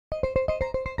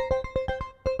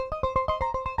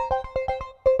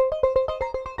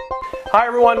Hi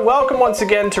everyone, welcome once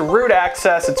again to Root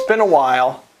Access. It's been a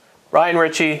while. Ryan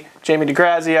Ritchie, Jamie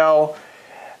DeGrazio,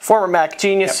 former Mac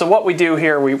genius. Yep. So what we do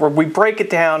here, we break it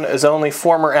down as only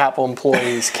former Apple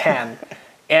employees can.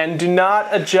 And do not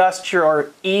adjust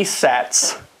your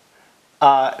e-sets.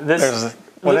 What is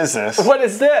this? What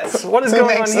is this? What is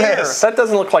going on here? That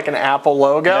doesn't look like an Apple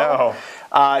logo.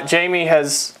 No. Jamie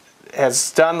has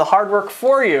done the hard work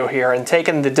for you here and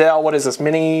taken the Dell, what is this,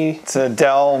 Mini? It's a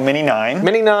Dell Mini 9.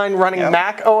 Mini 9 running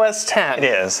Mac OS 10. It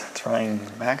is. It's running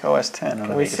Mac OS 10.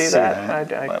 Can we see that?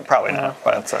 Well, probably not,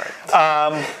 but that's all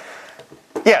right.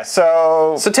 Yeah,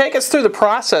 so take us through the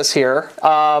process here.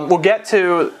 We'll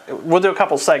do a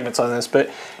couple segments on this, but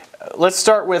let's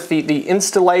start with the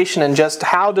installation and just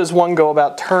how does one go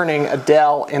about turning a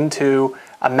Dell into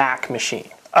a Mac machine?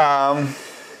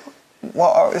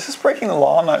 Well, is this breaking the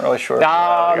law? I'm not really sure. No,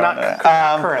 not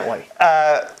currently.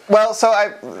 Well, so a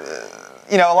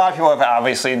lot of people have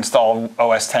obviously installed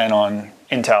OS 10 on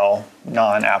Intel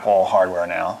non-Apple hardware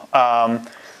now.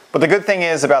 But the good thing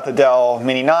is about the Dell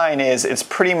Mini 9 is it's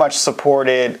pretty much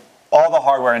supported, all the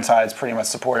hardware inside is pretty much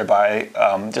supported by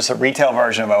just a retail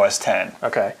version of OS 10.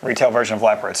 Okay. Retail version of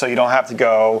Leopard. So you don't have to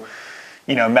go,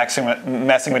 messing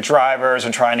with drivers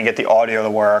and trying to get the audio to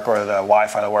work or the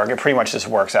Wi-Fi to work. It pretty much just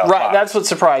works out. Right, that's what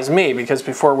surprised me, because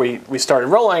before we started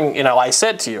rolling, I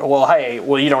said to you, well, hey,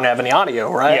 you don't have any audio,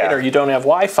 right? Yeah. Or you don't have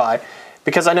Wi-Fi.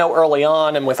 Because I know early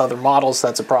on and with other models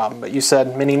that's a problem, but you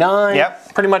said Mini 9,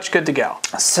 yep, pretty much good to go.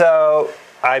 So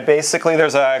there's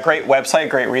a great website,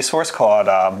 great resource called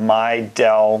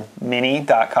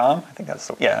mydellmini.com. I think that's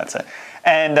it.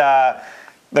 And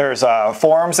there's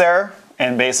forums there,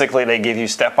 and basically they give you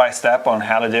step-by-step on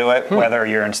how to do it, whether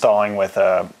you're installing with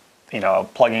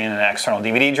plugging in an external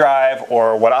DVD drive,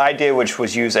 or what I did, which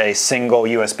was use a single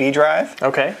USB drive.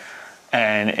 Okay.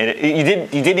 And you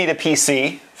did need a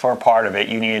PC for a part of it.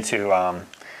 You needed to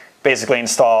basically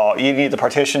install, you need to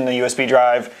partition the USB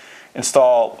drive,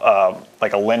 install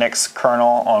like a Linux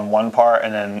kernel on one part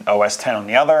and then OS 10 on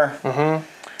the other. Mm-hmm.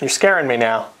 You're scaring me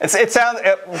now.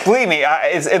 Believe me,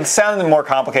 it sounded more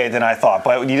complicated than I thought,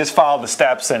 but you just followed the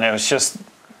steps and it was just,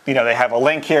 they have a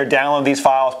link here, download these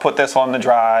files, put this on the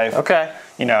drive. Okay.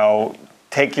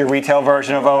 Take your retail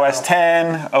version of OS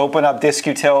 10, open up disk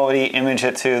utility, image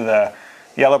it to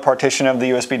the other partition of the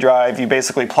USB drive. You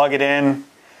basically plug it in.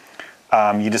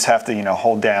 You just have to,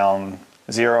 hold down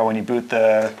 0 when you boot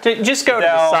the. Just go to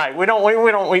the site. We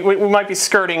might be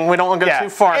skirting. We don't want to go too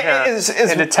far here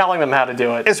into telling them how to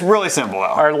do it. It's really simple, though.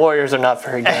 Our lawyers are not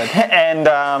very good. and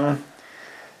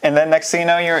then next thing you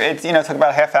know, it took about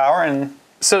a half hour and.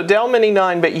 So Dell Mini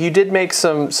 9, but you did make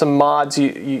some mods.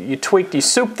 You tweaked. You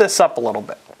souped this up a little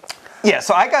bit. Yeah.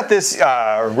 So I got this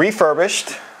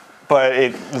refurbished, but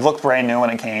it looked brand new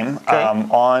when it came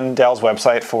on Dell's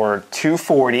website for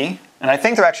 $240, and I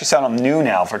think they're actually selling them new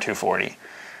now for $240.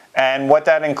 And what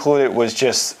that included was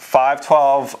just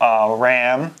 512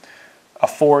 RAM, a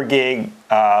 4 gig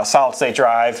solid state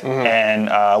drive, and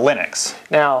Linux.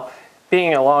 Now,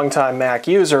 being a longtime Mac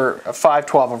user, a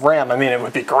 512 of RAM, it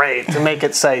would be great to make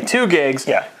it say 2 gigs.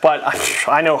 Yeah. But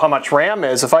I know how much RAM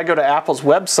is. If I go to Apple's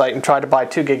website and try to buy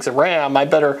 2 gigs of RAM, I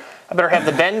better have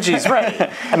the Benjis ready.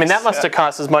 That must have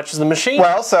cost as much as the machine.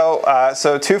 Well, so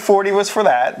 $240 was for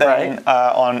that. Then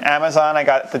on Amazon, I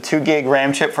got the 2 gig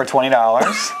RAM chip for $20.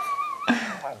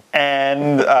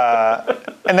 And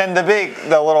then the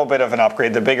little bit of an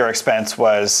upgrade, the bigger expense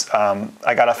was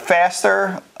I got a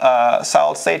faster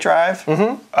solid state drive,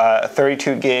 a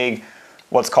 32 gig,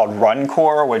 what's called Run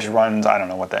Core, which runs, I don't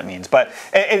know what that means, but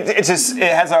it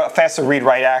has a faster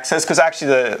read-write access, because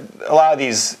actually a lot of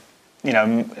these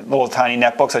little tiny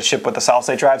netbooks that ship with the solid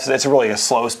state drive, so it's really a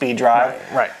slow speed drive.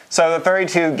 Right. So the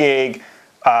 32 gig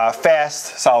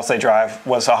fast solid state drive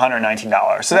was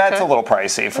 $119. So that's a little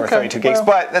pricey for 32 gigs,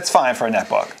 but that's fine for a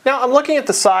netbook. Now I'm looking at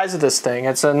the size of this thing.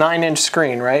 It's a 9-inch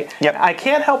screen, right? Yep. I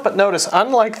can't help but notice,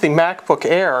 unlike the MacBook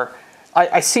Air,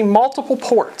 I see multiple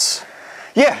ports.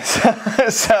 Yes.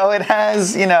 So it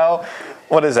has,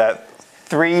 what is that?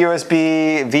 3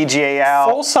 USB, VGA out.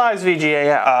 Full-size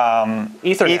VGA out.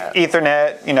 Ethernet.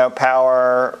 Ethernet,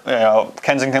 power,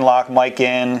 Kensington lock, mic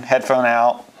in, headphone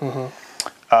out.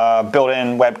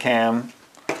 Built-in webcam.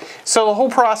 So the whole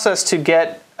process to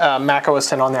get Mac OS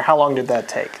 10 on there, how long did that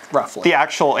take, roughly? The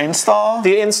actual install?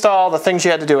 The install, the things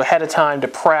you had to do ahead of time to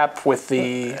prep with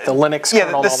the Linux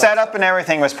kernel. Yeah, the setup and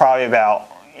everything was probably about,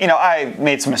 I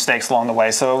made some mistakes along the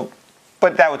way,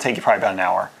 but that would take you probably about an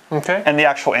hour. Okay. And the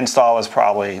actual install was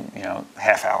probably,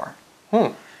 half hour.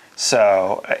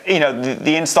 So,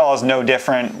 the install is no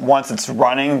different once it's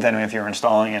running than if you're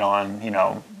installing it on,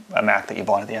 a Mac that you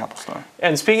bought at the Apple Store.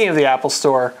 And speaking of the Apple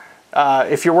Store,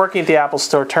 if you're working at the Apple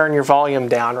Store, turn your volume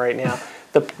down right now.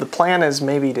 The plan is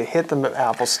maybe to hit the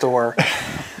Apple Store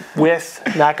with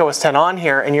macOS 10 on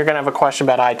here, and you're going to have a question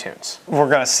about iTunes. We're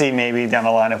going to see maybe down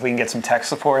the line if we can get some tech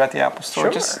support at the Apple Store.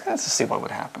 Sure. Just to see what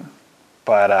would happen.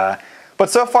 But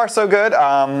so far so good.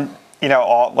 You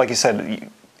know, like you said,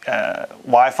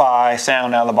 Wi-Fi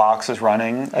sound out of the box is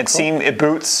running. It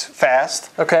boots fast.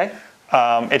 Okay.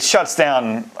 It shuts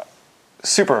down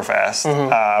super fast,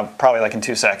 probably like in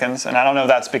 2 seconds. And I don't know if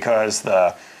that's because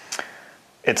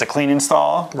it's a clean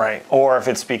install, right? Or if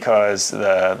it's because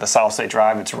the solid state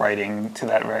drive, it's writing to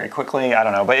that very quickly. I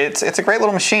don't know, but it's a great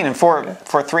little machine, and for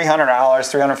 $300,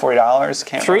 $340,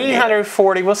 can't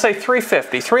 $340. We'll say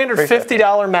 $350.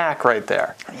 $350 Mac right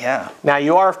there. Yeah. Now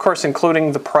you are of course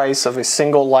including the price of a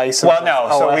single license. Well, no.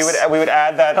 So we would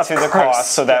add that to the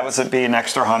cost. So that would be an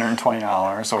extra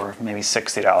 $120 or maybe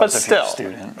 $60 if you're a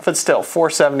student. But still,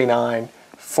 $479.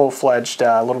 Full-fledged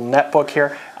little netbook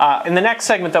here. In the next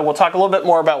segment, though, we'll talk a little bit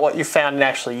more about what you found in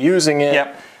actually using it,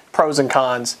 pros and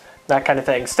cons, that kind of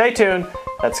thing. Stay tuned.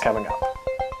 That's coming up.